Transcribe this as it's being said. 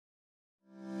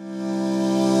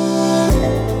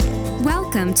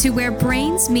Welcome to Where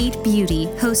Brains Meet Beauty,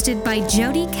 hosted by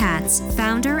Jody Katz,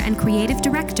 founder and creative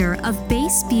director of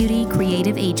Base Beauty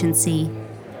Creative Agency.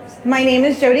 My name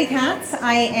is Jody Katz.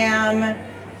 I am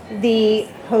the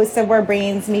host of Where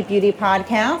Brains Meet Beauty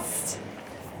podcast.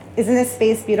 Isn't this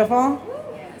space beautiful?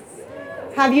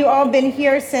 Have you all been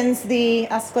here since the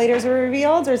escalators were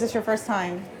revealed, or is this your first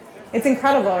time? It's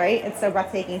incredible, right? It's so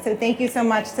breathtaking. So thank you so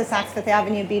much to Saks Fifth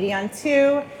Avenue Beauty on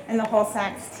 2 and the whole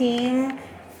Saks team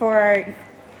for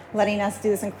letting us do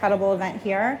this incredible event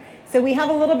here. So we have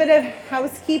a little bit of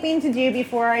housekeeping to do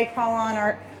before I call on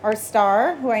our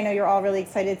star, who I know you're all really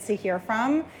excited to hear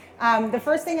from. The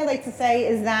first thing I'd like to say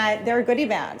is that there are goodie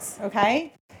bags,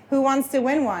 okay? Who wants to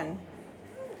win one?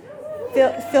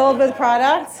 Filled with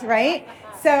products, right?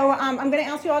 So I'm going to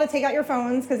ask you all to take out your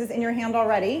phones because it's in your hand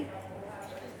already.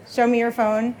 Show me your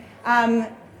phone.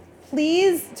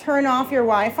 Please turn off your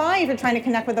Wi-Fi if you're trying to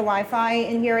connect with the Wi-Fi.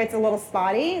 In here, it's a little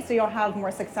spotty, so you'll have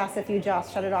more success if you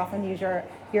just shut it off and use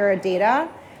your data.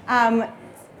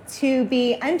 To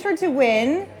be entered to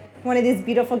win one of these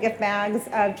beautiful gift bags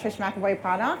of Trish McEvoy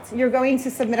products, you're going to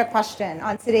submit a question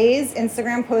on today's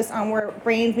Instagram post on Where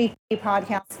Brains Meet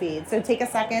podcast feed. So take a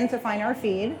second to find our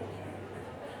feed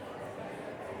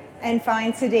and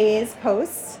find today's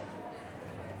post.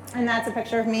 And that's a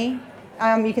picture of me.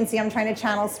 You can see I'm trying to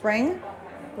channel spring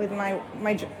with my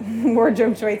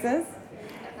wardrobe choices.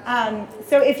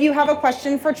 So if you have a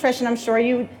question for Trish, and I'm sure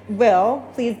you will,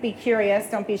 please be curious,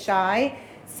 don't be shy.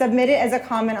 Submit it as a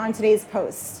comment on today's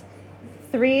post.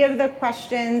 3 of the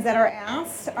questions that are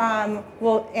asked,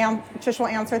 Trish will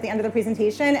answer at the end of the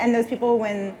presentation, and those people will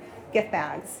win gift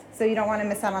bags. So you don't want to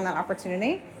miss out on that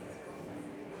opportunity.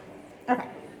 Okay.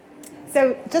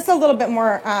 So just a little bit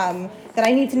more that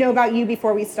I need to know about you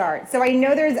before we start. So I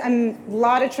know there's a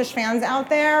lot of Trish fans out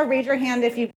there. Raise your hand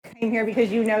if you came here because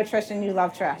you know Trish and you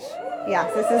love Trish.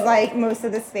 Yes, this is like most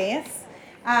of the space.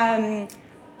 I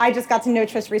just got to know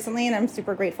Trish recently, and I'm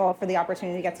super grateful for the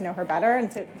opportunity to get to know her better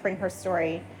and to bring her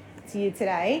story to you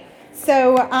today.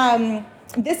 So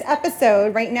this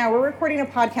episode, right now, we're recording a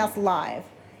podcast live.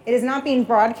 It is not being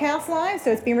broadcast live,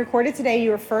 so it's being recorded today.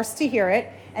 You were first to hear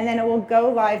it, and then it will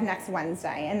go live next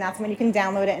Wednesday, and that's when you can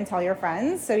download it and tell your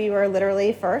friends. So you are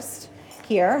literally first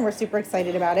here, and we're super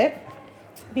excited about it.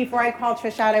 Before I call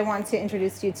Trish out, I want to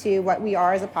introduce you to what we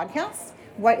are as a podcast.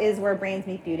 What is Where Brains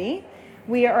Meet Beauty?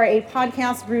 We are a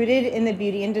podcast rooted in the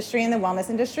beauty industry and the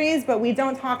wellness industries, but we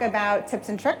don't talk about tips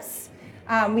and tricks.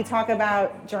 We talk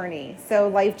about journey, so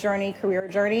life journey, career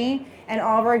journey, and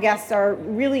all of our guests are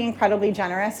really incredibly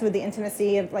generous with the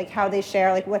intimacy of like how they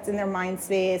share like what's in their mind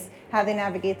space, how they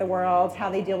navigate the world, how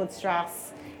they deal with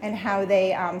stress, and how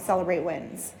they celebrate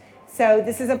wins. So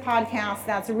this is a podcast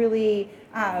that's really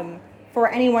for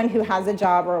anyone who has a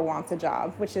job or wants a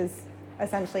job, which is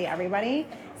essentially everybody.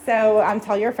 So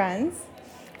tell your friends.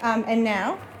 And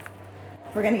now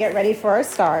we're going to get ready for our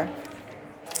star.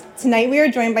 Tonight we are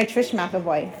joined by Trish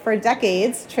McEvoy. For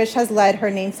decades, Trish has led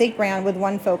her namesake brand with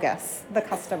one focus, the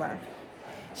customer.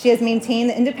 She has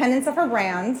maintained the independence of her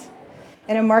brand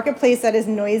in a marketplace that is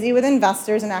noisy with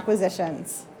investors and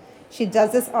acquisitions. She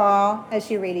does this all as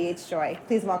she radiates joy.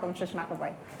 Please welcome Trish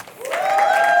McEvoy.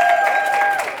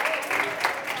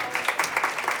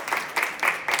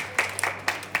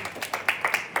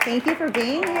 Thank you for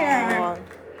being here.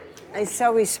 I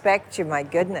so respect you, my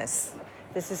goodness.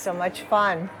 This is so much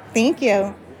fun. Thank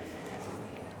you.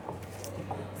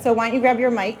 So why don't you grab your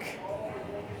mic?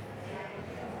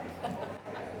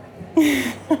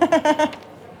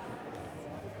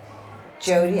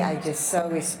 Jody, I just so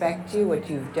respect you. What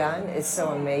you've done is so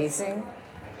amazing.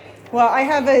 Well, I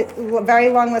have a very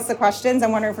long list of questions.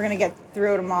 I'm wondering if we're going to get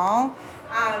through them all.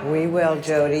 We will,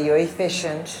 Jody. You're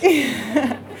efficient.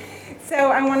 So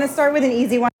I want to start with an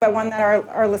easy one, but one that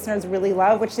our listeners really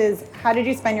love, which is, how did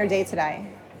you spend your day today?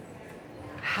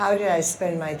 How did I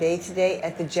spend my day today?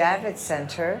 At the Javits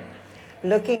Center,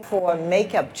 looking for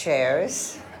makeup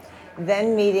chairs,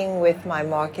 then meeting with my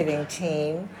marketing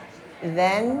team,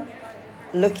 then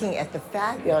looking at the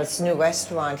fabulous new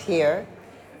restaurant here,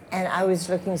 and I was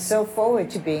looking so forward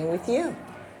to being with you.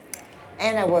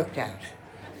 And I worked out.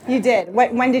 You did.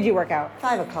 When did you work out?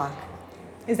 5 o'clock.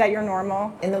 Is that your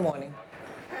normal? In the morning.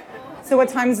 So what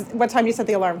time do you set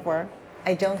the alarm for?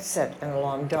 I don't set an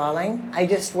alarm, darling. I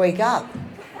just wake up.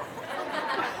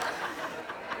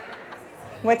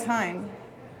 What time?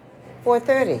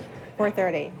 4:30.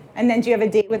 4:30. And then do you have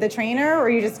a date with a trainer, or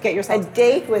you just get yourself? A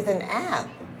date with an app.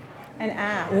 An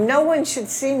app. No one should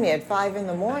see me at 5 in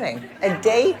the morning. A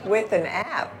date with an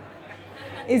app.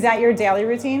 Is that your daily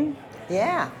routine?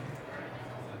 Yeah.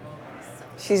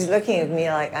 She's looking at me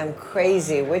like I'm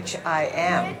crazy, which I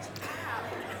am.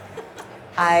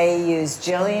 I use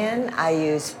Jillian. I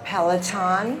use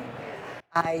Peloton.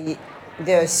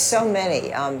 There's so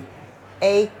many.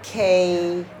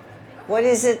 AK, what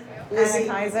is it, Lizzie?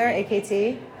 Anna Kaiser,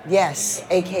 AKT. Yes,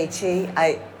 AKT.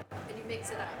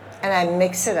 And I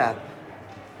mix it up.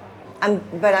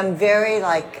 But I'm very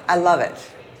I love it.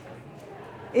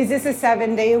 Is this a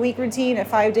 7-day-a-week routine, a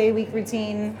 5-day-a-week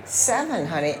routine? 7,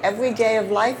 honey. Every day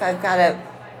of life, I've got to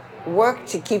work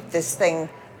to keep this thing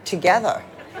together.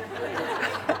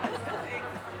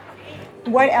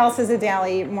 What else is a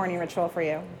daily morning ritual for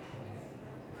you?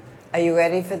 Are you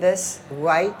ready for this?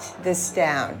 Write this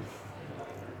down.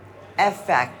 F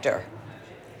factor.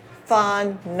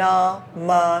 Phenomenal.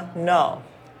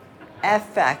 F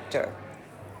factor.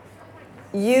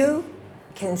 You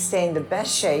can stay in the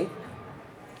best shape.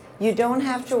 You don't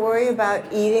have to worry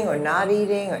about eating or not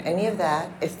eating or any of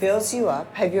that. It fills you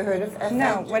up. Have you heard of F Factor?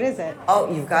 No, what is it?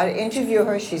 Oh, you've got to interview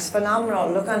her. She's phenomenal.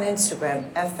 Look on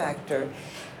Instagram, F Factor.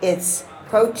 It's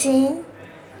protein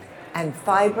and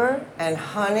fiber and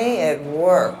honey. It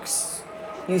works.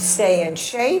 You stay in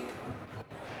shape.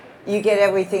 You get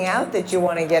everything out that you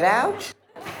want to get out.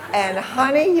 And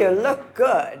honey, you look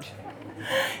good.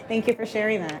 Thank you for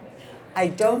sharing that. I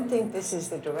don't think this is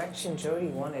the direction Jody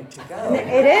wanted to go.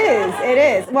 It is. It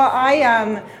is. Well, I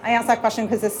asked that question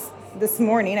because this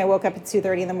morning I woke up at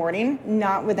 2:30 in the morning,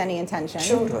 not with any intention.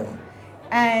 Children.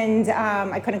 And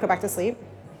I couldn't go back to sleep.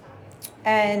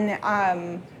 And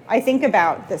I think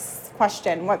about this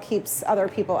question: what keeps other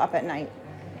people up at night?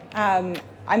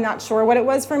 I'm not sure what it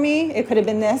was for me. It could have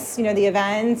been this, the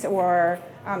event, or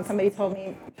somebody told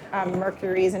me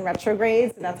Mercury's in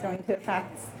retrograde, so that's going to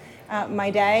affect my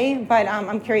day, but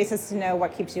I'm curious as to know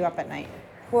what keeps you up at night.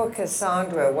 Poor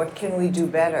Cassandra, what can we do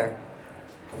better?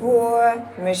 Poor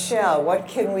Michelle, what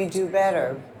can we do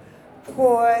better?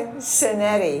 Poor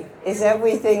Sinetti, is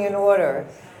everything in order?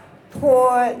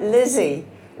 Poor Lizzie,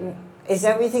 is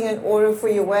everything in order for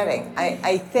your wedding?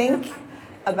 I think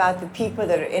about the people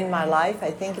that are in my life.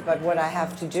 I think about what I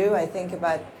have to do. I think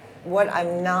about what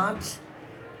I'm not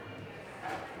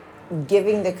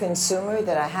giving the consumer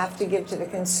that I have to give to the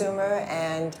consumer.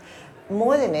 And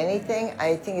more than anything,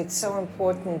 I think it's so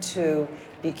important to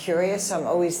be curious. I'm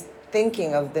always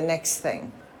thinking of the next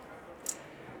thing.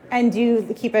 And do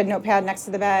you keep a notepad next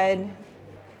to the bed?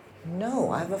 No,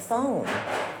 I have a phone.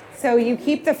 So you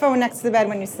keep the phone next to the bed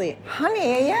when you sleep?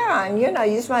 Honey, yeah, and I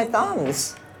use my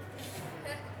thumbs.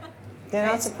 They're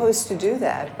not supposed to do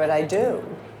that, but I do.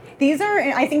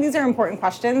 I think these are important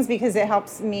questions because it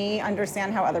helps me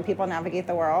understand how other people navigate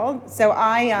the world. So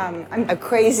I'm a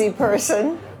crazy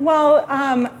person. Well,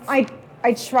 I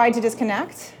try to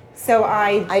disconnect. So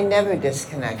I never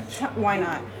disconnect. Why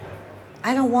not?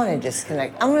 I don't want to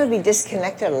disconnect. I'm going to be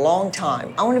disconnected a long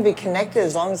time. I want to be connected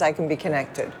as long as I can be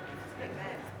connected.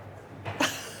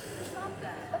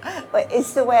 But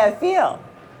it's the way I feel.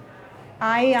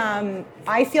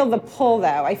 I feel the pull,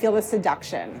 though. I feel the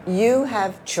seduction. You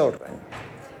have children.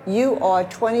 You are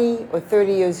 20 or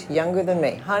 30 years younger than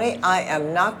me. Honey, I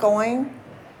am not going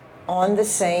on the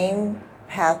same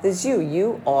path as you.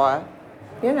 You are,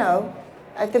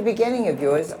 at the beginning of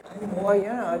yours. I'm more,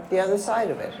 at the other side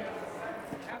of it.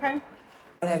 Okay.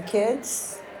 Don't have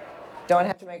kids. Don't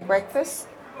have to make breakfast.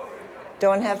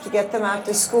 Don't have to get them out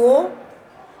to school.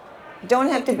 Don't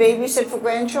have to babysit for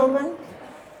grandchildren.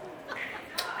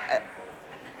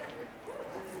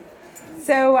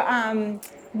 So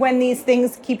when these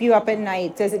things keep you up at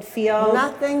night, does it feel...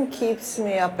 Nothing keeps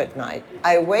me up at night.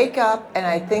 I wake up and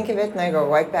I think of it and I go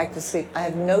right back to sleep. I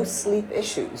have no sleep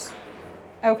issues.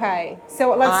 Okay,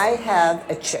 so let's... I have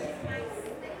a chip.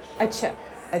 A chip.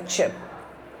 A chip.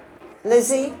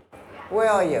 Lizzie, where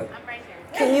are you? I'm right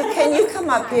here. Can you come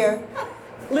up here?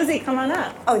 Lizzie, come on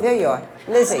up. Oh, there you are.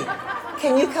 Lizzie,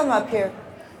 can you come up here?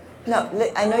 No,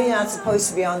 I know you're not supposed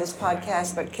to be on this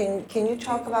podcast, but can you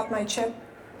talk about my chip?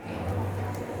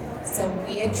 So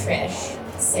we at Trish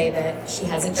say that she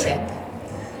has a chip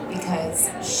because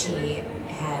she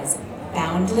has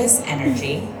boundless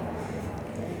energy,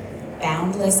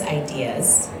 boundless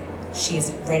ideas.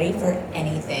 She's ready for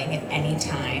anything at any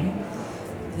time.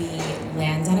 We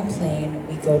land on a plane,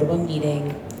 we go to a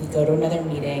meeting, we go to another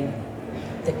meeting,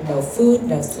 no food,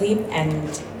 no sleep,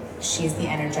 and she's the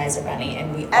Energizer Bunny,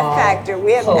 and we all F-Factor.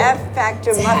 We have hope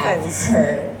F-Factor to muffins. have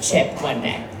her chip one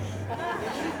day.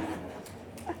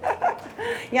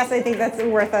 Yes, I think that's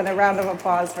worth a round of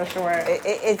applause for sure.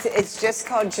 It's just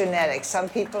called genetics. Some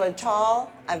people are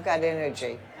tall. I've got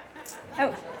energy.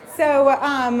 Oh, so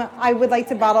I would like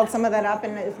to bottle some of that up,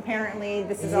 and apparently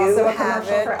this is also a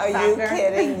commercial for Are F-Factor.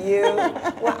 you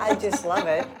kidding? Well, I just love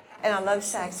it. And I love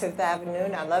Saks Fifth Avenue,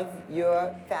 and I love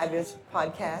your fabulous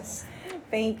podcast.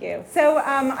 Thank you. So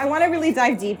I want to really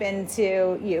dive deep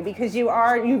into you because you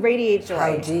radiate joy.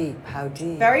 How deep? How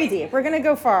deep? Very deep. We're going to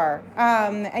go far.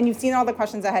 And you've seen all the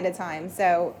questions ahead of time,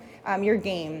 so you're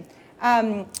game.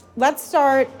 Let's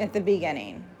start at the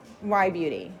beginning. Why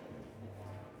beauty?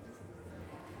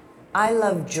 I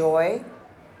love joy,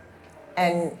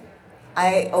 and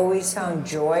I always found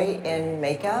joy in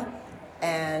makeup.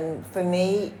 And for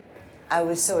me, I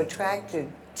was so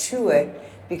attracted to it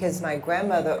because my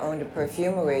grandmother owned a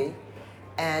perfumery,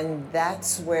 and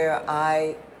that's where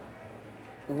I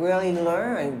really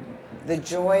learned the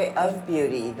joy of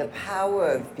beauty, the power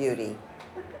of beauty.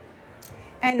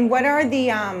 And what are the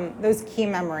those key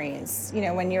memories? You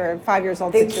know, when you're 5 years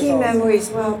old, The 6 years key old? memories,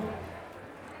 well,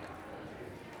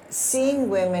 seeing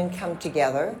women come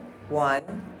together, one.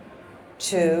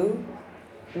 Two,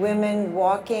 women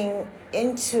walking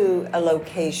into a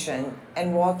location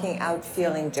and walking out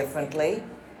feeling differently.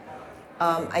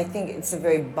 I think it's a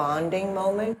very bonding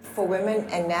moment for women,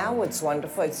 and now what's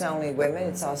wonderful, it's not only women,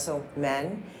 it's also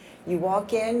men. You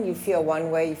walk in, you feel one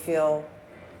way, you feel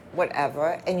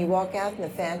whatever, and you walk out and the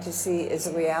fantasy is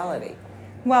a reality.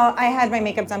 Well, I had my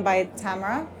makeup done by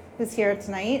Tamara, who's here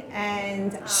tonight,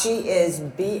 and She is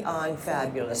beyond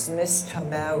fabulous, Miss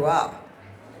Tamara.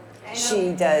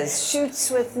 She does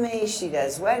shoots with me, she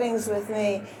does weddings with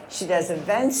me, she does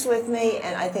events with me,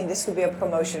 and I think this could be a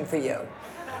promotion for you.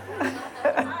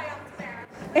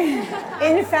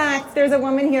 in fact, there's a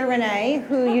woman here, Renee,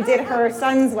 who you did her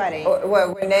son's wedding.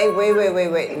 Well, Renee,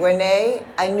 wait. Renee,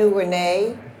 I knew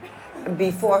Renee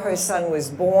before her son was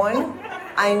born.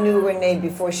 I knew Renee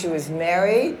before she was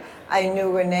married. I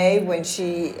knew Renee when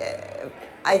she,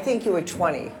 I think you were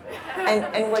 20.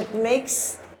 And what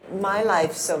makes my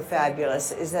life so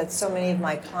fabulous is that so many of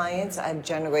my clients, I have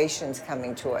generations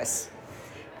coming to us.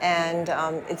 And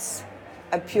it's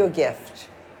a pure gift.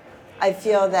 I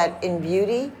feel that in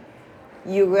beauty,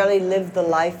 you really live the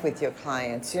life with your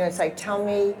clients. You know, it's like, tell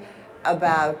me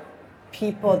about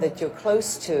people that you're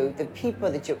close to. The people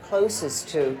that you're closest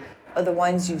to are the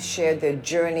ones you've shared their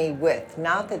journey with.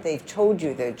 Not that they've told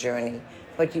you their journey,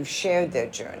 but you've shared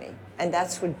their journey. And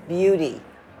that's what beauty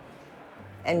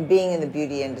and being in the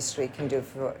beauty industry can do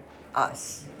for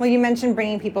us. Well, you mentioned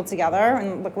bringing people together,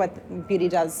 and look what beauty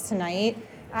does tonight.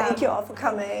 Thank you all for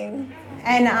coming.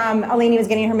 And Eleni was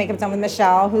getting her makeup done with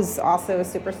Michelle, who's also a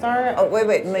superstar. Oh,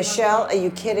 wait. Michelle, are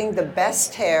you kidding? The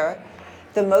best hair,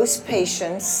 the most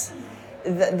patience,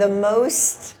 the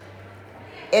most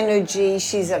energy.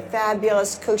 She's a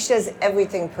fabulous cook. She does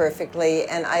everything perfectly.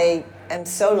 And I am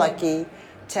so lucky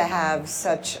to have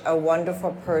such a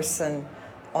wonderful person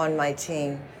on my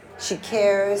team. She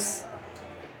cares.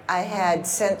 I had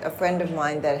sent a friend of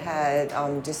mine that had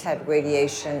just had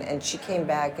radiation, and she came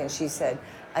back and she said,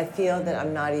 I feel that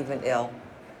I'm not even ill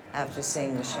after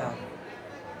seeing the show.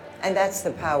 And that's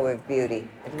the power of beauty.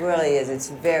 It really is. It's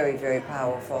very, very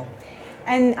powerful.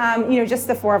 And you know, just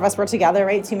the four of us were together,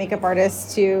 right? Two makeup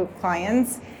artists, two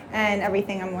clients, and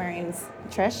everything I'm wearing is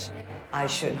Trish. I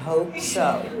should hope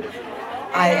so.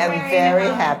 I am very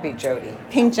happy, Jody.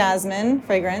 Pink Jasmine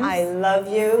fragrance. I love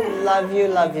you, love you,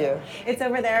 love you. It's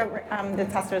over there. The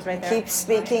tester's right there. Keep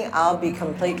speaking. I'll be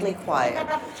completely quiet.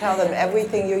 Tell them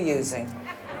everything you're using.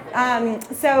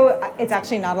 So it's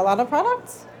actually not a lot of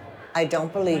products. I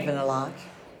don't believe in a lot.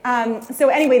 So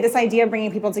anyway, this idea of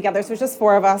bringing people together. So it's just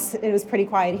four of us. It was pretty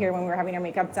quiet here when we were having our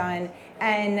makeup done,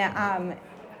 and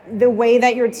the way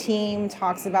that your team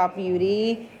talks about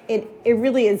beauty, it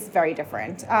really is very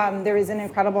different. There is an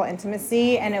incredible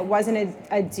intimacy, and it wasn't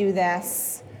a do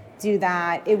this, do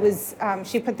that. It was,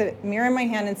 she put the mirror in my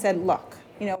hand and said, look,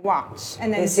 you know, watch,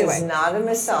 and then This do is it. not a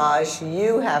massage.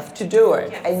 You have to do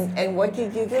it. And what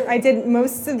did you do? I did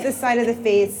most of this side of the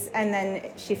face, and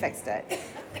then she fixed it.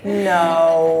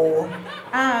 No.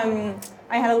 I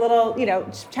had a little, you know,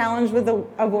 challenge with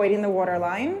avoiding the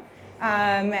waterline.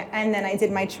 And then I did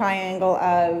my triangle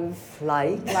of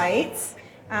Light.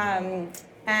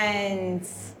 And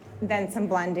then some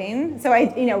blending. So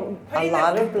I, you know, A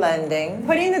lot of blending.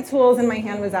 putting the tools in my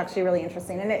hand was actually really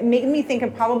interesting. And it made me think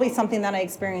of probably something that I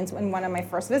experienced in one of my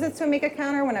first visits to a makeup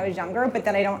counter when I was younger, but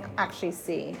that I don't actually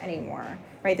see anymore,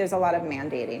 right? There's a lot of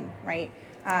mandating, right?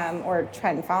 Or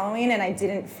trend following, and I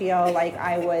didn't feel like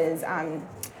I was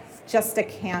just a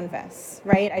canvas,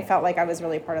 right? I felt like I was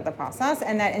really part of the process,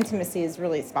 and that intimacy is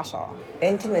really special.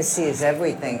 Intimacy is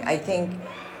everything. I think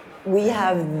we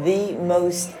have the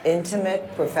most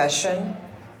intimate profession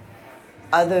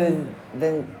other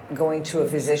than going to a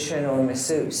physician or a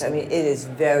masseuse. I mean, it is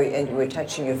very intimate. We're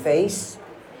touching your face.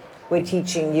 We're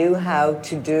teaching you how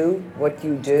to do what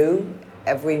you do.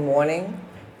 every morning.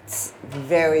 It's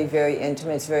very, very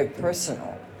intimate. It's very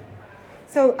personal.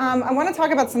 So I want to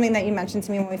talk about something that you mentioned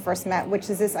to me when we first met, which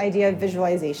is this idea of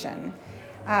visualization.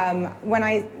 When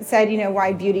I said,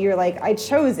 why beauty, you're like, I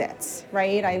chose it,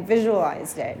 right? I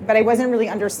visualized it. But I wasn't really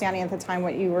understanding at the time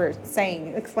what you were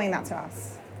saying. Explain that to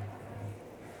us.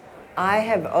 I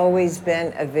have always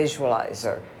been a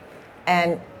visualizer.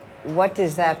 And what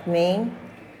does that mean?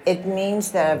 It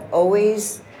means that I've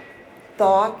always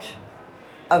thought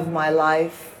of my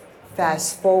life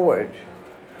fast forward.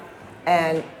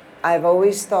 And I've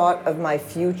always thought of my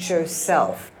future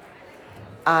self.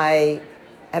 I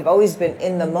have always been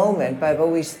in the moment, but I've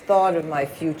always thought of my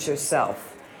future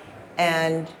self.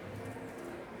 And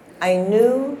I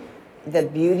knew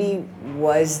that beauty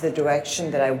was the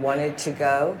direction that I wanted to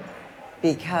go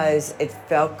because it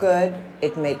felt good,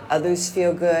 it made others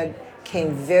feel good,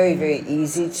 came very, very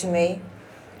easy to me.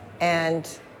 And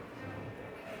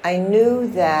I knew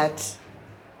that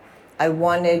I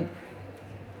wanted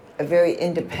a very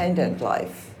independent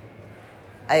life.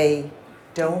 I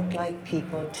don't like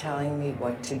people telling me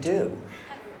what to do.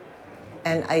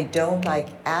 And I don't like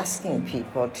asking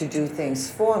people to do things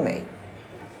for me.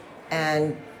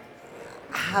 And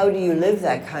how do you live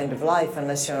that kind of life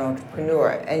unless you're an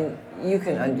entrepreneur? And you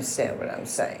can understand what I'm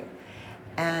saying.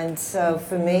 And so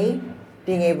for me,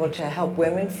 being able to help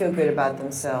women feel good about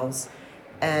themselves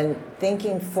and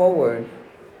thinking forward,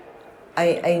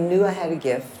 I knew I had a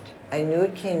gift. I knew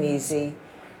it came easy,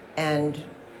 and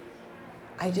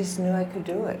I just knew I could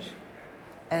do it.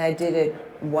 And I did it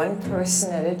one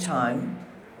person at a time.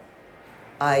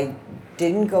 I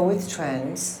didn't go with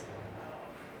trends.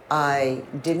 I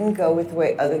didn't go with the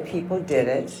way other people did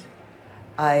it.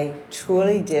 I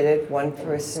truly did it one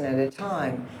person at a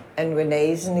time. And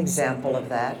Renee's an example of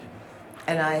that.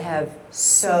 And I have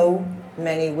so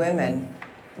many women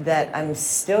that I'm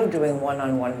still doing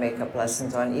one-on-one makeup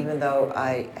lessons on, even though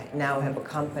I now have a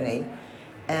company.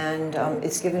 And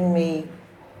it's given me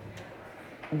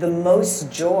the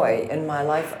most joy in my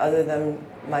life other than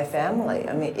my family.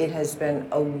 I mean, it has been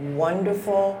a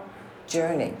wonderful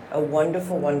journey, a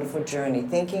wonderful, wonderful journey.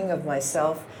 Thinking of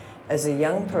myself as a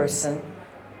young person,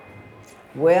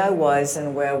 where I was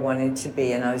and where I wanted to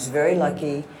be. And I was very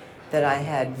lucky that I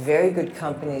had very good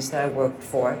companies that I worked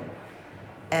for,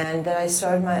 and that I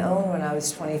started my own when I was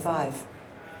 25.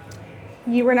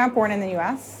 You were not born in the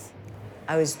US?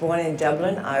 I was born in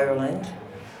Dublin, Ireland.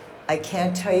 I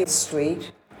can't tell you the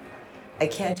street. I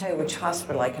can't tell you which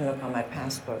hospital. I can look on my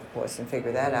passport, of course, and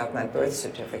figure that out, my birth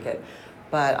certificate.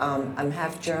 But I'm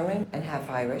half German and half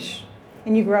Irish.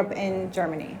 And you grew up in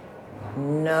Germany?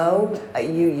 No,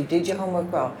 you did your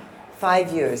homework well.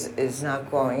 5 years is not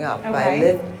growing up. Okay. But I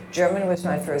lived, German was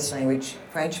my first language,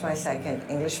 French my second,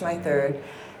 English my third.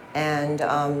 And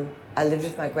I lived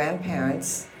with my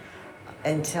grandparents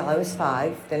until I was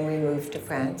 5. Then we moved to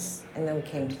France, and then we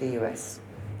came to the US.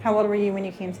 How old were you when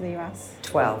you came to the US?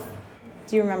 12.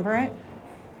 Do you remember it?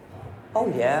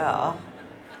 Oh, yeah.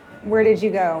 Where did you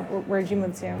go? Where did you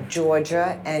move to?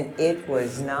 Georgia, and it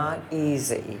was not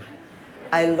easy.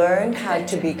 I learned how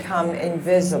to become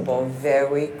invisible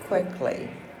very quickly.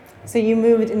 So you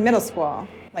moved in middle school,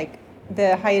 like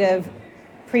the height of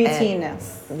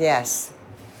preteenness. Yes.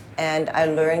 And I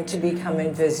learned to become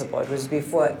invisible. It was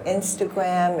before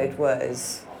Instagram. It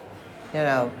was,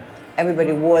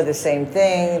 everybody wore the same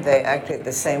thing. They acted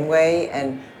the same way.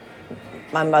 And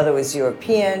my mother was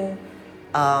European.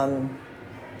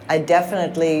 I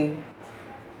definitely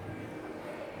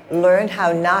learned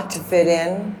how not to fit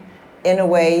in a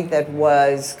way that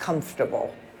was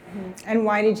comfortable. And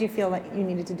why did you feel like you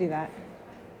needed to do that?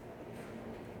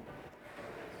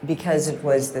 Because it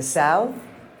was the South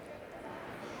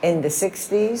in the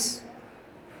 60s,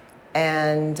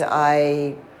 and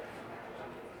I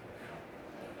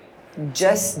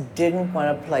just didn't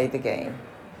want to play the game.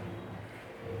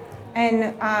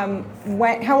 And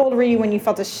how old were you when you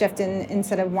felt a shift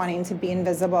instead of wanting to be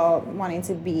invisible, wanting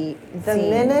to be The seen?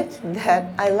 minute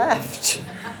that I left.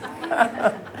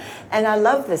 And I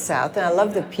love the South, and I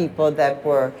love the people that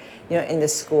were, in the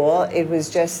school. It was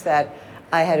just that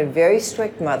I had a very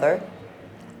strict mother.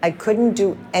 I couldn't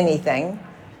do anything.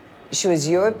 She was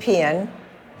European,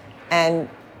 and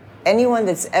anyone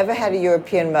that's ever had a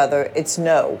European mother, it's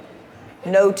no.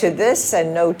 No to this,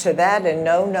 and no to that, and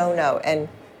no, no, no. And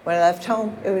when I left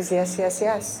home, it was yes, yes,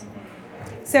 yes.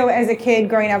 So as a kid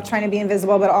growing up trying to be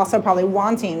invisible, but also probably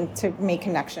wanting to make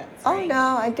connections. Oh,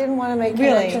 no, I didn't want to make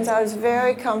Really? connections. I was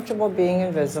very comfortable being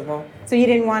invisible. So you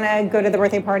didn't want to go to the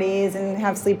birthday parties and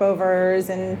have sleepovers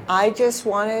and... I just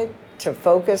wanted to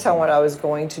focus on what I was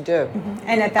going to do.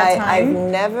 And at that I've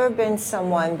time... never been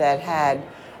someone that had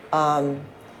What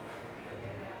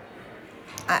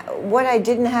I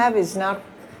didn't have is not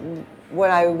what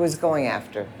I was going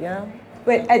after, you know?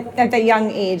 But at the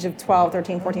young age of 12,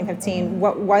 13, 14, 15,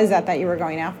 what was that you were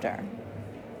going after?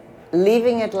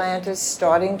 Leaving Atlantis,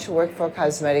 starting to work for a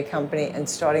cosmetic company, and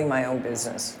starting my own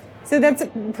business. So that's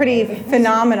pretty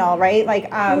phenomenal, right?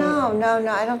 Like, No,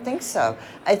 I don't think so.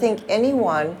 I think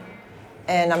anyone,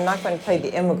 and I'm not going to play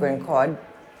the immigrant card,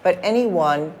 but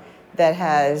anyone that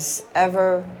has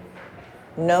ever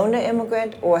known an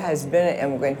immigrant or has been an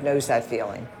immigrant knows that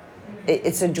feeling.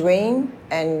 It's a dream,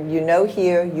 and you know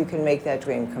here you can make that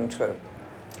dream come true.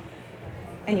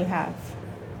 And you have.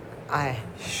 I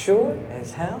sure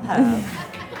as hell have.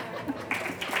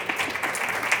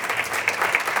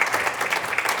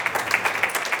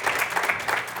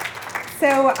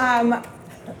 So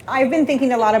I've been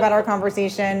thinking a lot about our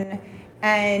conversation,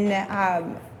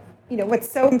 and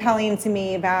what's so compelling to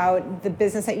me about the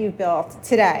business that you've built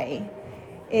today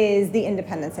is the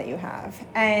independence that you have.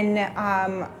 And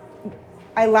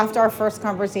I left our first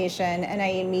conversation, and I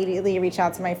immediately reached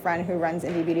out to my friend who runs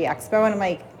Indie Beauty Expo, and I'm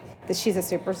like, she's a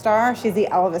superstar. She's the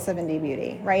Elvis of Indie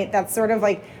Beauty, right? That's sort of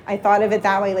like, I thought of it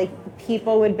that way, like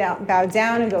people would bow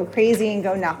down and go crazy and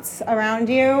go nuts around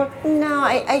you. No,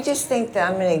 I just think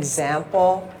that I'm an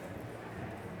example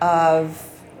of,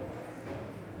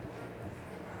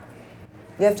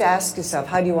 you have to ask yourself,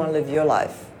 how do you want to live your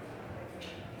life?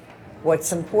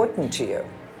 What's important to you?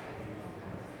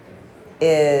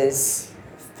 Is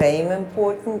fame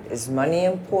important? Is money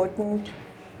important?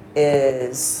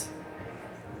 Is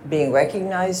being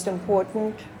recognized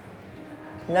important?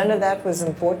 None of that was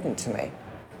important to me.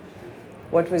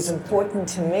 What was important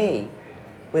to me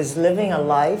was living a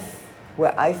life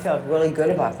where I felt really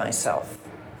good about myself.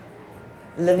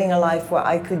 Living a life where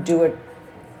I could do it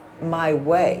my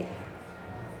way.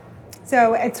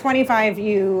 So at 25,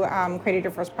 you created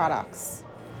your first products.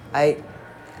 I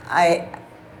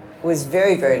was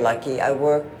very, very lucky. I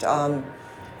worked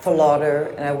for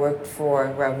Lauder and I worked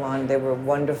for Revlon. They were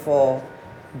wonderful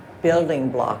building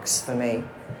blocks for me.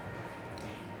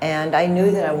 And I knew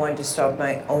that I wanted to start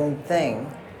my own thing.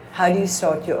 How do you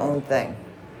start your own thing?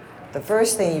 The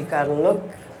first thing you've got to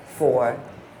look for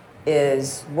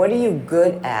is, what are you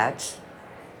good at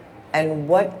and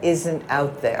what isn't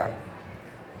out there?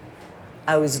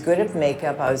 I was good at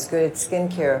makeup, I was good at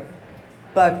skincare,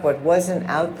 but what wasn't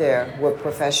out there were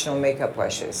professional makeup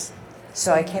brushes.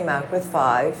 So I came out with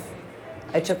 5.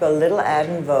 I took a little ad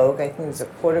in Vogue, I think it was a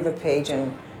quarter of a page,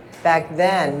 and back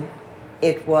then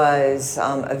it was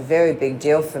a very big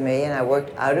deal for me, and I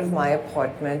worked out of my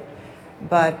apartment,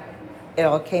 but it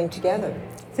all came together.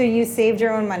 So you saved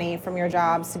your own money from your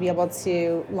jobs to be able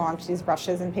to launch these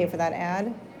brushes and pay for that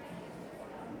ad?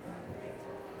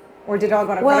 Or did it all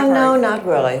go to credit card? Well, no, not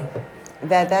really.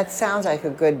 That sounds like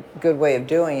a good way of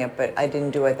doing it, but I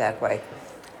didn't do it that way.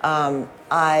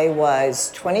 I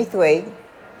was 23.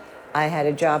 I had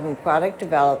a job in product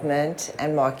development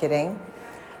and marketing,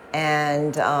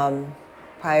 and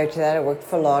prior to that, I worked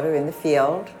for Lauder in the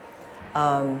field,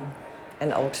 and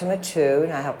Ultima too,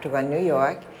 and I helped to run New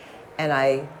York, and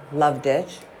I loved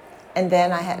it. And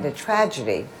then I had a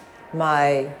tragedy.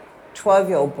 My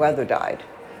 12-year-old brother died.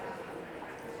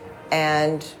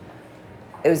 And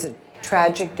it was a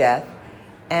tragic death.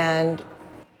 And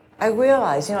I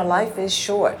realized, life is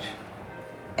short.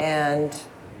 And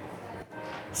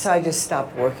so I just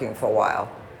stopped working for a while.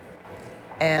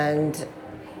 And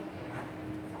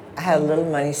I had a little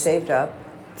money saved up.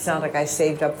 It's not like I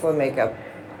saved up for a makeup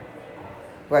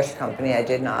brush company, I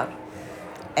did not.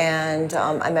 And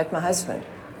I met my husband.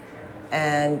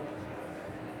 And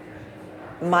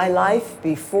my life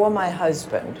before my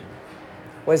husband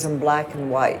was in black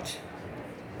and white.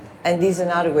 And these are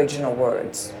not original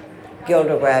words.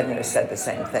 Gilda Radner said the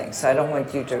same thing, so I don't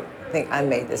want you to think I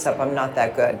made this up. I'm not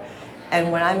that good.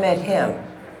 And when I met him,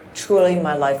 truly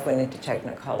my life went into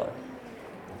Technicolor.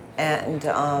 And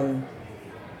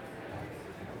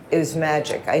it was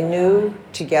magic. I knew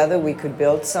together we could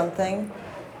build something.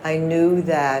 I knew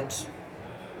that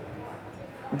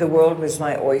the world was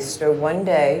my oyster. One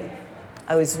day,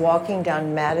 I was walking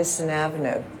down Madison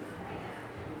Avenue,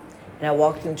 and I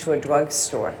walked into a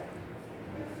drugstore,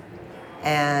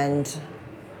 and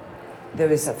there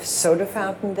was a soda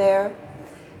fountain there,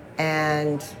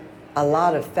 and a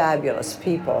lot of fabulous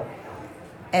people.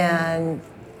 And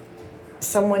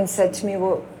someone said to me,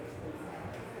 well,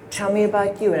 tell me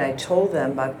about you. And I told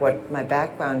them about what my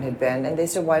background had been, and they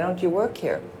said, why don't you work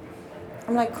here?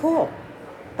 I'm like, cool,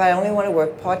 but I only want to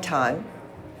work part-time.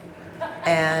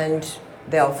 And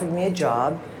they offered me a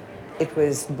job. It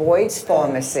was Boyd's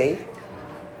Pharmacy.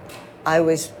 I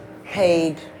was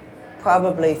paid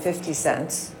probably 50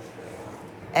 cents.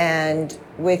 And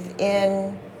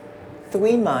within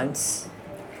 3 months,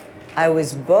 I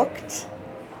was booked.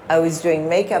 I was doing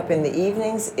makeup in the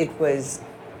evenings. It was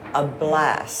a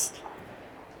blast.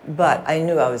 But I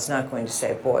knew I was not going to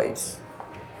stay at Boyd's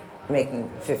making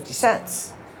 50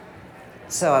 cents.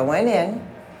 So I went in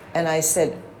and I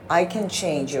said, I can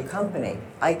change your company.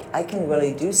 I can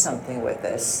really do something with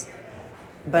this,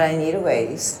 but I need a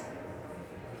raise.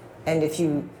 And if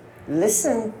you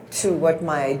listen to what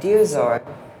my ideas are,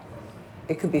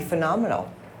 it could be phenomenal.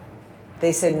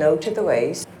 They said no to the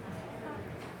raise.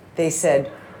 They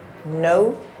said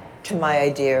no to my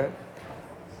idea.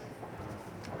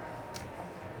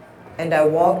 And I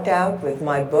walked out with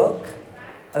my book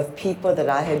of people that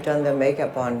I had done their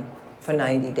makeup on for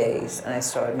 90 days, and I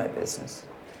started my business.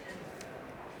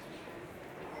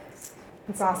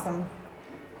 It's awesome.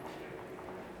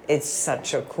 It's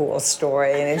such a cool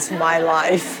story, and it's my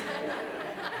life.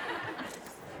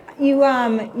 You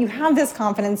have this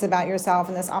confidence about yourself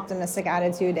and this optimistic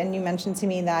attitude, and you mentioned to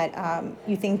me that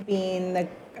you think being the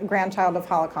grandchild of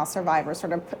Holocaust survivors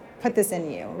sort of put this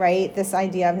in you, right? This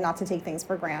idea of not to take things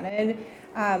for granted.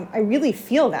 I really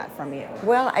feel that from you.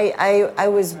 Well, I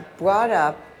was brought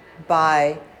up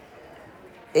by,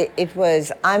 it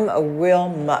was, I'm a real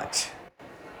mutt.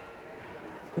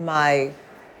 My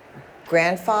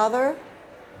grandfather,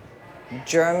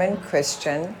 German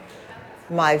Christian,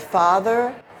 my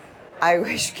father,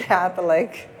 Irish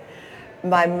Catholic,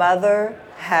 my mother,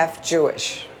 half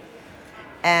Jewish.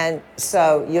 And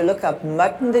so you look up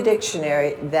mutt in the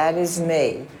dictionary, that is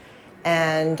me.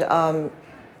 And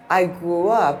I grew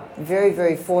up very,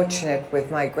 very fortunate with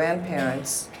my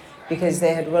grandparents because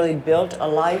they had really built a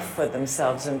life for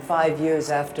themselves in 5 years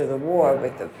after the war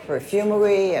with the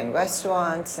perfumery and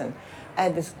restaurants, and I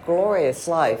had this glorious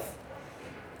life.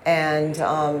 And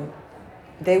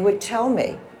they would tell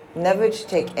me never to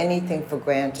take anything for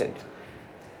granted,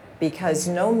 because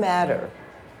no matter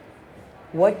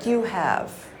what you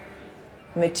have,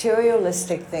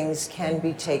 materialistic things can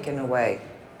be taken away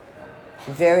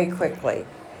very quickly.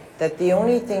 That the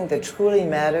only thing that truly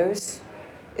matters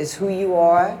is who you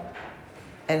are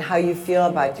and how you feel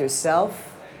about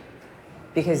yourself,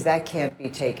 because that can't be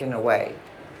taken away.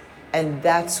 And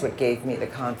that's what gave me the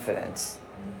confidence.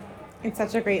 It's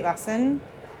such a great lesson.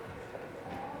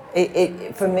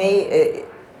 For me,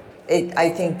 I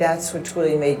think that's what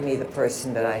truly made me the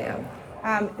person that I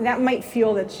am. That might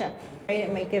fuel the chip, right?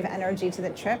 It might give energy to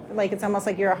the trip. Like it's almost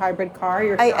like you're a hybrid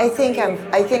car. I think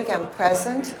I'm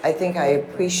present. I think I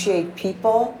appreciate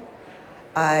people.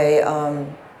 I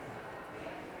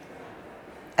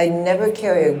never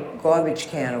carry a garbage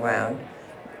can around.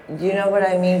 You know what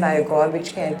I mean by a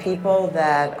garbage can? People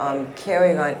that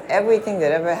carry on everything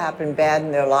that ever happened bad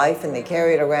in their life, and they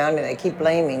carry it around and they keep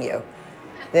blaming you.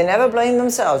 They never blame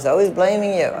themselves, always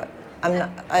blaming you.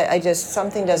 I just,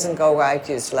 something doesn't go right,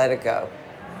 you just let it go.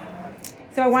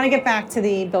 So I want to get back to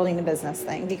the building a business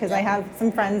thing, because I have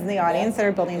some friends in the audience that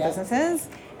are building businesses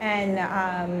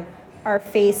and are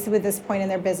faced with this point in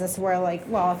their business where, like,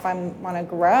 well, if I want to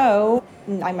grow,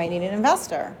 I might need an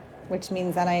investor, which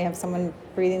means that I have someone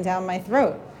breathing down my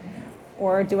throat.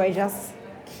 Or do I just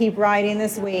keep riding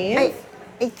this wave?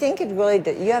 I think it really,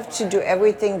 you have to do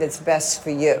everything that's best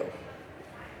for you.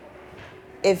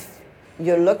 If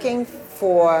you're looking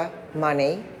for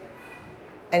money,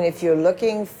 and if you're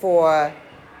looking for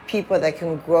people that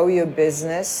can grow your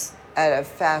business at a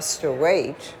faster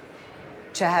rate,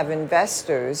 to have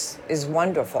investors is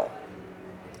wonderful.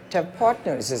 To have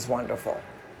partners is wonderful.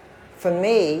 For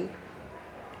me,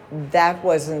 that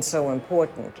wasn't so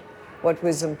important. What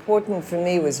was important for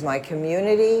me was my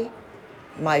community,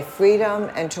 my freedom,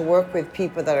 and to work with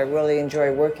people that I really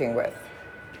enjoy working with.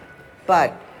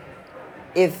 But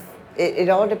if it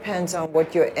all depends on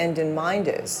what your end in mind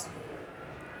is.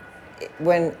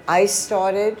 When I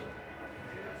started,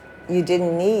 you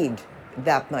didn't need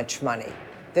that much money.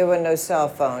 There were no cell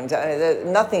phones.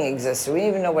 Nothing existed. We didn't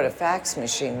even know what a fax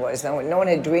machine was. No one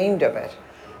had dreamed of it.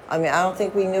 I mean, I don't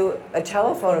think we knew a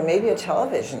telephone or maybe a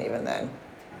television even then.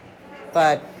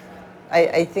 But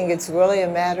I think it's really a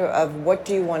matter of what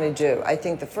do you want to do. I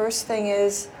think the first thing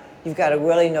is you've got to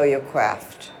really know your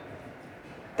craft.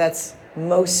 That's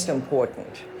most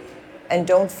important. And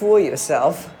don't fool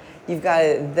yourself. You've got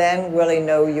to then really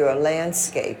know your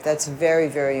landscape. That's very,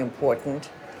 very important.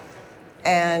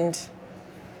 And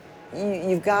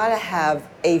you've got to have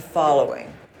a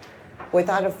following.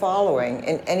 Without a following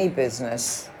in any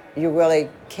business, you really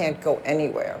can't go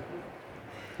anywhere,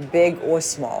 big or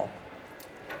small.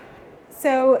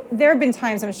 So there have been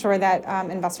times, I'm sure, that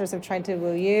investors have tried to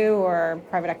woo you, or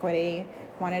private equity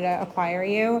wanted to acquire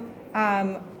you.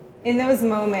 In those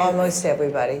moments, Almost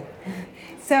everybody.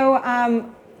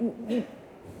 so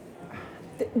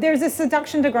there's a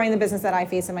seduction to growing the business that I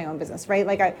face in my own business, right?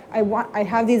 Like I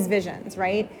have these visions,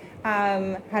 right?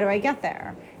 How do I get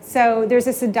there? So there's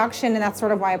a seduction, and that's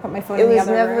sort of why I put my phone in the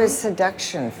other room. It was never a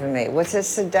seduction for me. What's a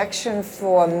seduction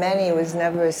for many was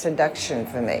never a seduction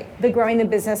for me. The growing the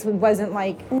business wasn't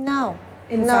like No.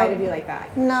 inside of you like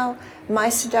that. No. My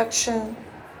seduction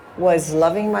was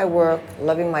loving my work,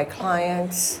 loving my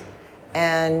clients,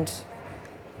 and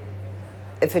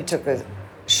if it took a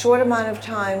short amount of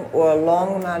time or a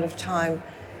long amount of time,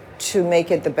 to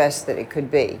make it the best that it could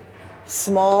be,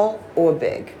 small or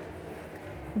big.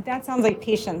 That sounds like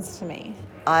patience to me.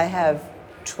 I have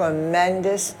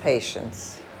tremendous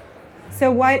patience. So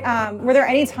what, were there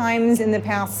any times in the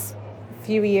past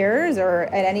few years or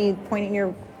at any point in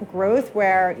your growth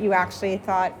where you actually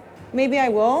thought, maybe I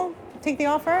will take the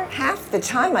offer? Half the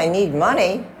time I need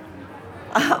money.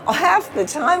 Half the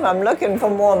time I'm looking for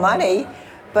more money.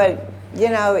 But, you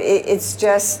know, it's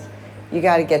just, you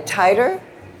got to get tighter,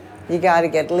 you got to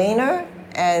get leaner,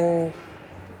 and,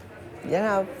 you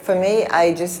know, for me,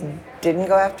 I just didn't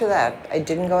go after that. I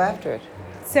didn't go after it.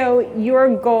 So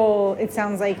your goal, it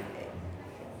sounds like,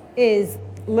 is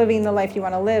living the life you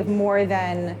want to live more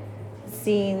than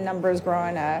seeing numbers grow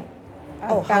on a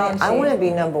Oh, honey, balance I sheet. want to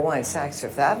be number one Saks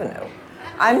Fifth Avenue.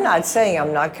 I'm not saying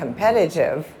I'm not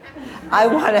competitive.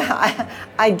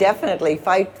 I definitely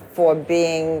fight for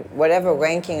being whatever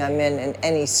ranking I'm in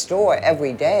any store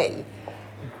every day.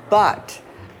 But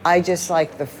I just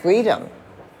like the freedom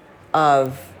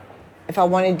of, if I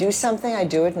want to do something, I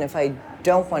do it, and if I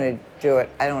don't want to do it,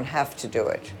 I don't have to do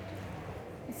it.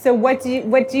 So what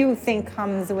do you think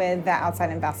comes with that outside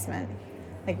investment?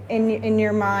 Like in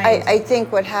your mind? I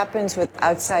think what happens with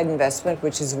outside investment,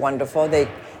 which is wonderful, they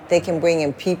can bring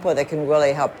in people that can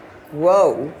really help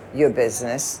grow your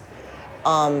business.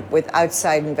 With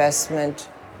outside investment,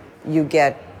 you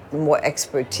get more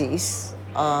expertise.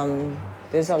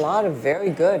 There's a lot of very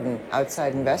good in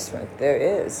outside investment. There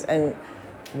is. And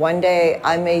one day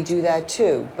I may do that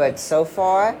too. But so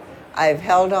far, I've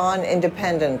held on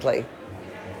independently.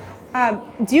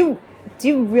 Do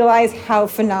you realize how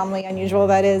phenomenally unusual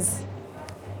that is?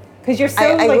 Because you're so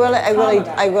I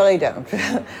I really don't.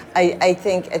 I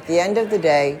think at the end of the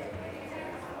day,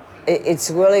 it's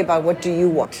really about what do you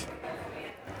want.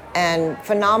 And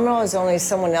phenomenal is only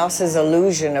someone else's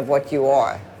illusion of what you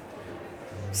are,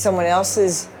 someone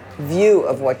else's view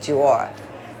of what you are.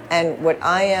 And what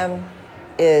I am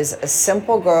is a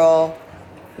simple girl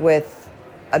with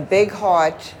a big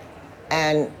heart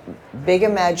and big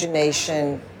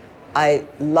imagination. I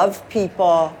love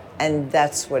people, and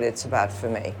that's what it's about for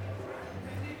me.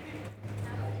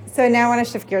 So now I want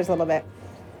to shift gears a little bit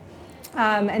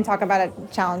and talk about a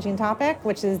challenging topic,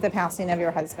 which is the passing of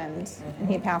your husband. And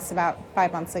he passed about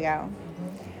 5 months ago.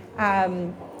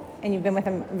 And you've been with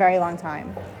him a very long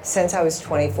time. Since I was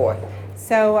 24.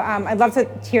 So I'd love to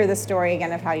hear the story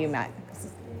again of how you met.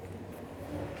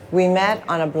 We met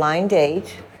on a blind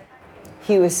date.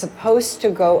 He was supposed to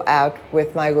go out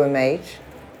with my roommate,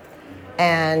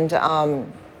 and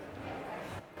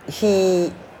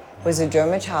he was a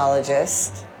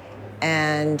dermatologist,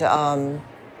 and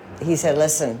he said,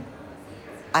 listen,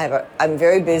 I'm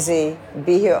very busy,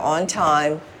 be here on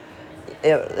time,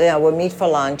 we'll meet for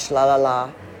lunch, la la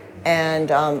la. And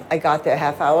I got there a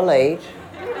half hour late,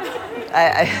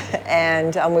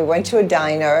 and we went to a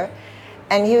diner,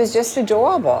 and he was just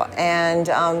adorable.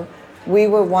 And we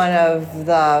were one of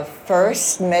the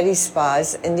first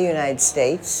Medi-Spas in the United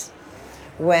States.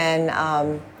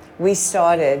 When we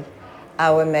started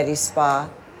our Medi-Spa,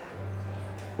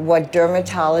 what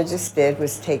dermatologists did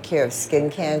was take care of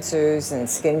skin cancers and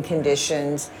skin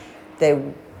conditions. They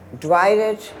dried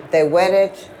it, they wet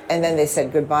it, and then they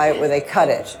said goodbye, or they cut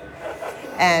it.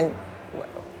 And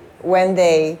when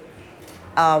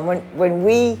when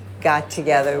we got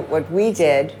together, what we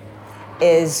did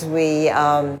is we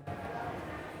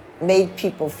made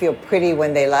people feel pretty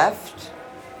when they left.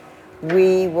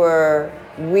 We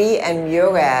and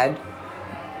Murad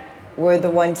were the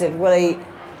ones that really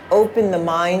opened the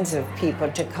minds of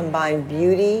people to combine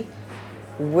beauty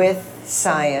with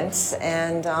science,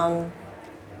 and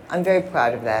I'm very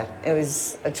proud of that. It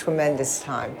was a tremendous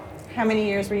time. How many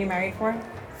years were you married for?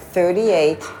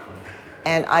 38,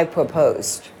 and I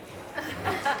proposed.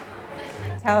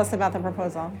 Tell us about the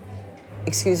proposal.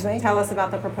 Excuse me? Tell us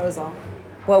about the proposal.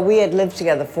 Well, we had lived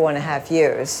together 4.5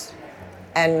 years,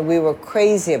 and we were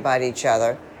crazy about each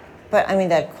other. But I mean,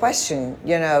 that question,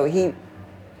 you know, he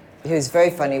was very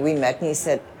funny. We met, and he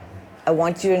said, I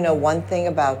want you to know one thing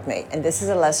about me, and this is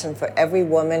a lesson for every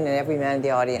woman and every man in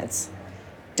the audience.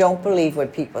 Don't believe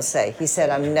what people say. He said,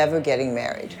 I'm never getting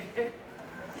married.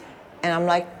 And I'm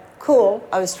like, cool.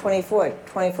 I was 24.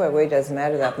 24 really doesn't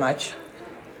matter that much.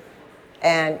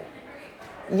 And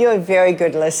you're a very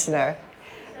good listener.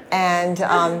 And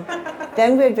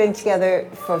then we had been together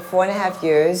for 4.5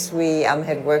 years. We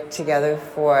had worked together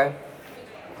for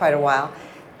quite a while.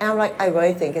 And I'm like, I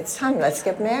really think it's time. Let's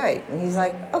get married. And he's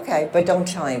like, okay, but don't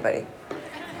tell anybody.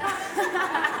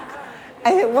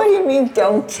 I said, what do you mean,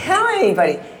 don't tell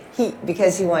anybody?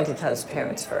 Because he wanted to tell his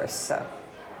parents first. So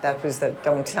that was the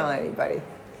don't tell anybody.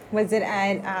 Was it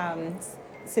at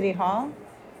City Hall?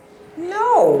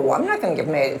 No, I'm not going to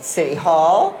get married at City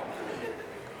Hall.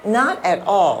 Not at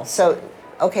all. So,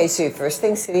 okay, so your first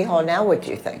thing, City Hall. Now what do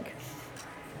you think?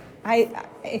 I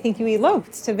think you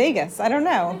eloped to Vegas. I don't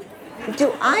know.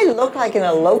 Do I look like an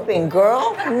eloping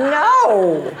girl?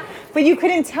 No. But you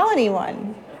couldn't tell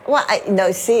anyone. Well,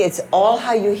 no, see, it's all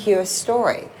how you hear a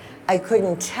story. I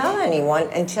couldn't tell anyone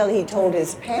until he told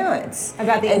his parents.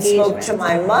 About the and engagement. spoke to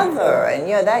my mother. And,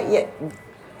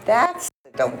 that's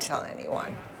the don't tell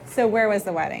anyone. So where was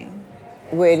the wedding?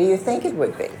 Where do you think it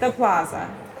would be? The Plaza.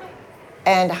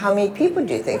 And how many people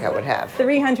do you think I would have?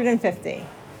 350.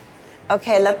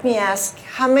 Okay, let me ask,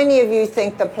 how many of you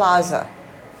think the Plaza?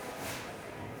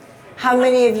 How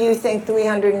many of you think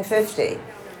 350?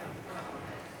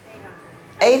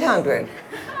 800.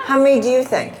 How many do you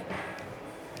think?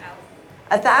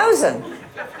 1,000.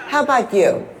 How about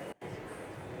you?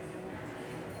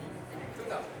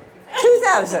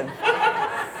 2,000.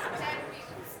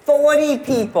 40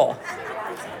 people.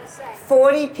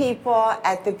 40 people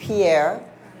at the Pierre.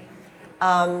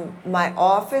 My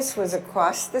office was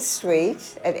across the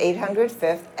street at 800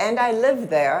 Fifth, and I lived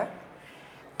there.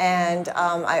 And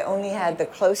I only had the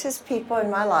closest people in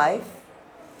my life,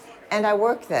 and I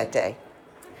worked that day.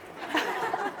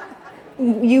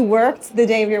 You worked the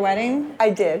day of your wedding? I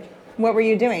did. What were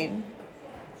you doing?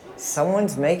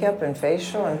 Someone's makeup and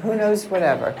facial and who knows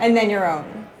whatever. And then your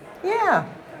own. Yeah.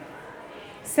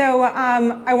 So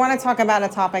I want to talk about a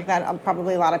topic that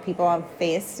probably a lot of people have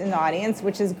faced in the audience,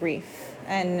 which is grief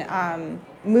and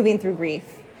moving through grief.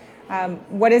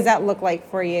 What does that look like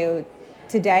for you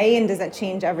today, and does that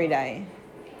change every day?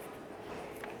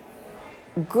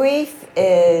 Grief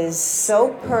is so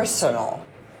personal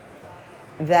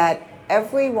that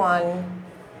everyone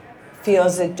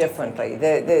feels it differently.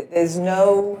 There's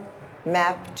no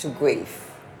map to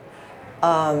grief.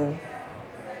 The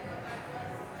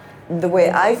way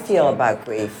I feel about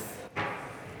grief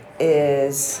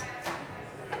is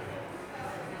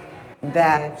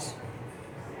that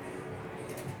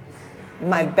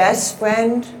my best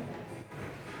friend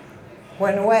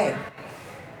went away.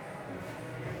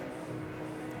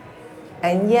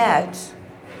 And yet,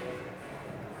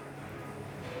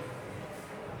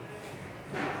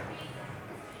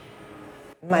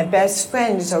 my best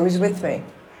friend is always with me.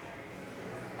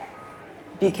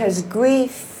 Because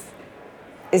grief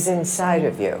is inside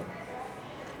of you.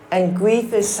 And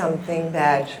grief is something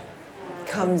that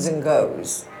comes and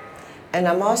goes. And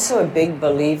I'm also a big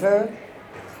believer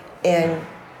in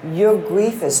your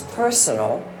grief is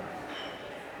personal.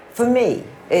 For me,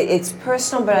 it's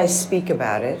personal, but I speak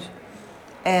about it.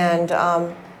 And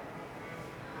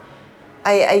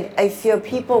I feel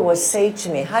people will say to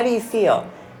me, how do you feel?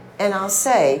 And I'll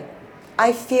say,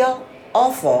 I feel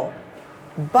awful,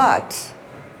 but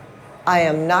I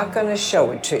am not going to show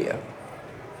it to you.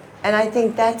 And I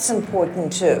think that's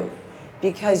important too,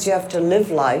 because you have to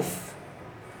live life.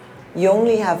 You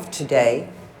only have today.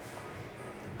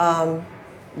 The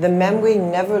memory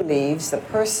never leaves. The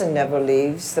person never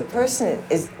leaves. The person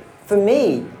is, for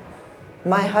me,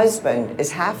 my husband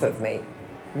is half of me,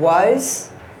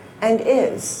 was and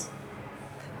is.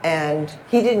 And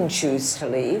he didn't choose to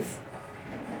leave.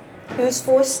 He was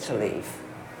forced to leave.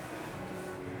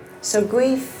 So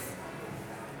grief,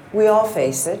 we all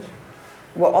face it.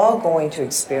 We're all going to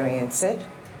experience it.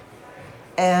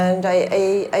 And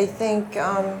I think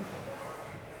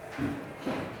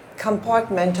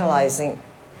compartmentalizing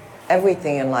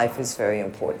everything in life is very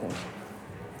important.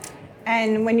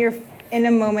 And when you're in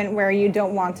a moment where you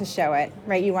don't want to show it,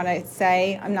 right? You want to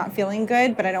say, I'm not feeling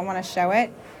good, but I don't want to show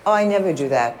it. Oh, I never do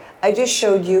that. I just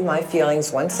showed you my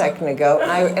feelings 1 second ago,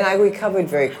 and I recovered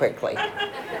very quickly.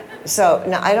 So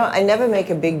no, I never make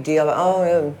a big deal.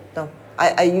 Oh no,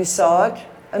 you saw it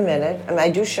a minute. I mean, I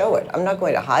do show it. I'm not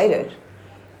going to hide it,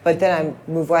 but then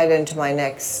I move right into my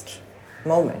next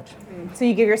moment. So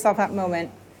you give yourself that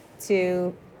moment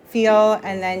to feel,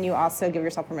 and then you also give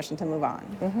yourself permission to move on.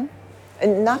 Mm-hmm.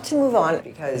 And not to move on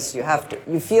because you have to.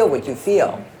 You feel what you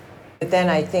feel, But then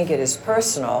I think it is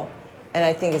personal, and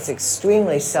I think it's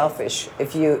extremely selfish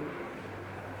if you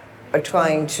are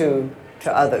trying to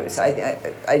others.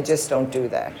 I just don't do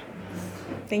that.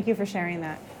 Thank you for sharing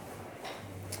that.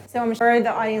 So I'm sure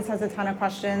the audience has a ton of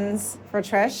questions for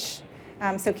Trish.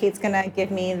 So Kate's gonna give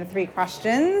me the 3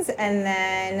 questions, and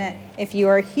then if you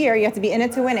are here, you have to be in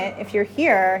it to win it. If you're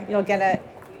here, you'll get an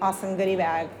awesome goodie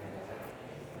bag.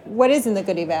 What is in the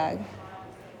goodie bag?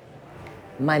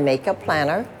 My makeup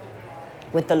planner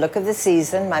with the look of the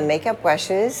season, my makeup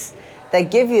brushes that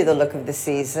give you the look of the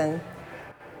season,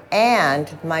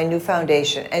 and my new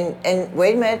foundation. And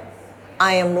wait a minute,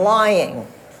 I am lying.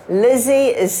 Lizzie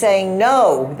is saying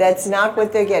no, that's not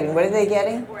what they're getting. What are they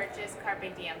getting? Gorgeous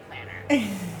Carpe Diem planner.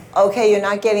 Okay, you're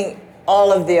not getting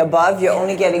all of the above, you're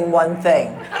only getting one thing.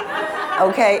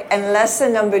 Okay, and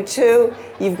lesson number 2,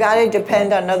 you've got to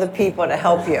depend on other people to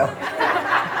help you.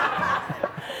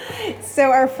 So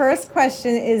our first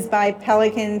question is by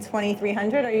Pelican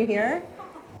 2300. Are you here?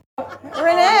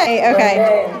 Renee.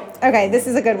 Okay. Okay, this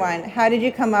is a good one. How did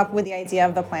you come up with the idea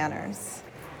of the planners?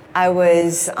 I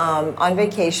was on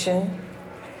vacation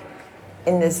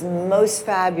in this most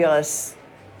fabulous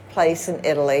place in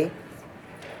Italy,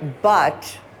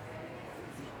 but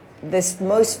this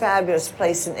most fabulous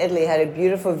place in Italy had a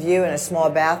beautiful view and a small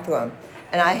bathroom.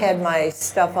 And I had my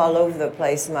stuff all over the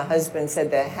place. My husband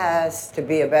said there has to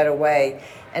be a better way.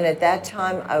 And at that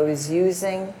time, I was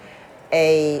using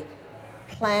a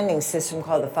planning system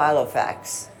called the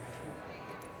Filofax.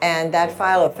 And that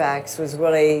Filofax was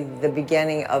really the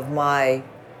beginning of my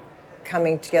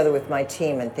coming together with my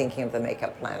team and thinking of the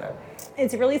makeup planner.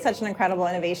 It's really such an incredible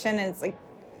innovation, and it's like,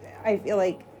 I feel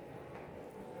like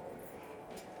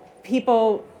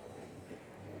people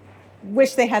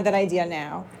wish they had that idea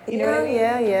now. You know what I mean?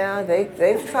 Yeah.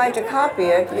 They've tried to copy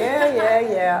it.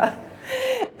 Yeah.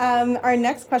 Our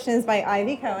next question is by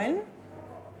Ivy Cohen.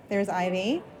 There's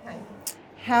Ivy.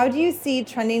 How do you see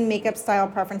trending makeup style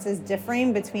preferences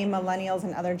differing between millennials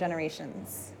and other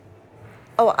generations?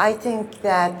 Oh, I think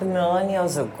that the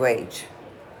millennials are great.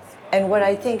 And what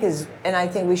I think is, and I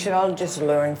think we should all just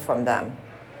learn from them.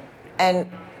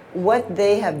 And what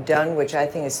they have done, which I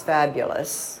think is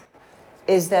fabulous,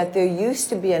 is that there used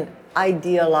to be an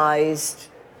idealized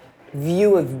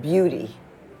view of beauty.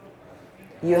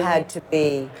 You had to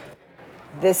be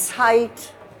this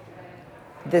height,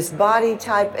 this body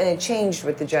type, and it changed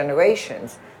with the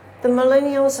generations. The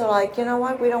millennials are like, you know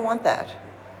what, we don't want that.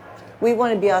 We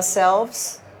want to be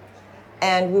ourselves,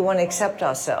 and we want to accept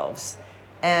ourselves.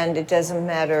 And it doesn't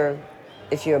matter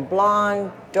if you're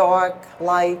blonde, dark,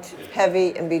 light,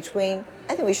 heavy, in between.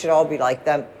 I think we should all be like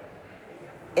them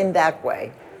in that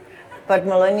way. But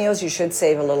millennials, you should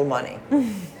save a little money.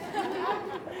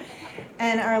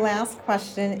 And our last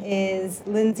question is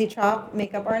Lindsay Trop,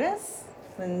 makeup artist.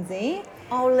 Lindsay.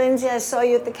 Oh, Lindsay, I saw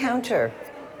you at the counter.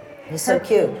 You're so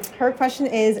cute. Her question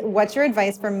is, what's your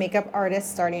advice for makeup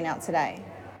artists starting out today?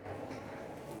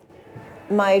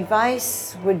 My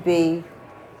advice would be,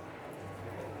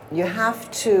 you have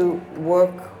to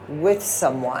work with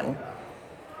someone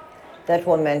that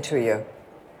will mentor you.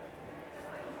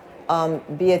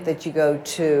 Be it that you go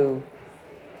to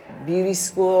beauty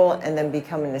school and then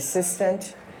become an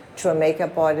assistant to a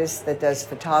makeup artist that does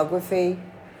photography,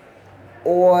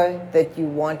 or that you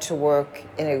want to work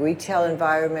in a retail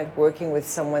environment working with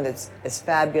someone that's as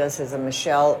fabulous as a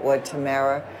Michelle or a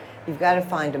Tamara, you've got to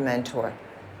find a mentor.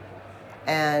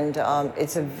 And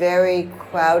it's a very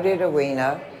crowded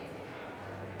arena,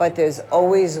 but there's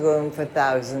always room for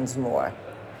thousands more.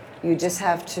 You just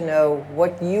have to know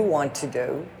what you want to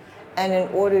do. And in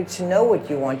order to know what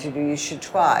you want to do, you should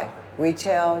try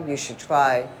retail, you should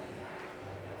try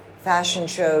fashion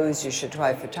shows, you should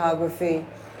try photography,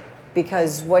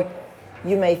 because what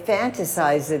you may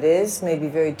fantasize it is may be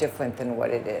very different than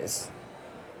what it is.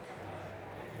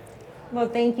 Well,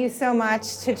 thank you so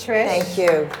much to Trish. Thank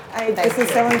you. This is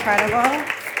so incredible.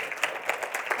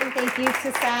 And thank you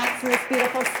to Saks in this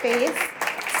beautiful space.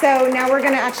 So now we're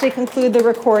going to actually conclude the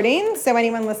recording. So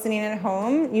anyone listening at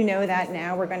home, you know that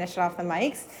now we're going to shut off the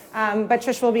mics. But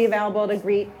Trish will be available to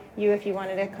greet you if you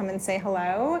wanted to come and say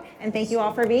hello. And thank you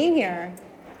all for being here.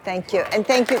 Thank you. And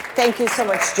thank you so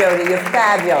much, Jody. You're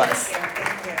fabulous.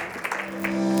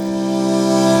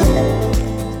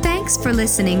 Thanks for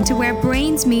listening to Where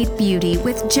Brains Meet Beauty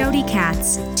with Jody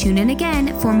Katz. Tune in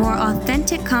again for more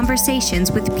authentic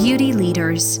conversations with beauty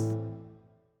leaders.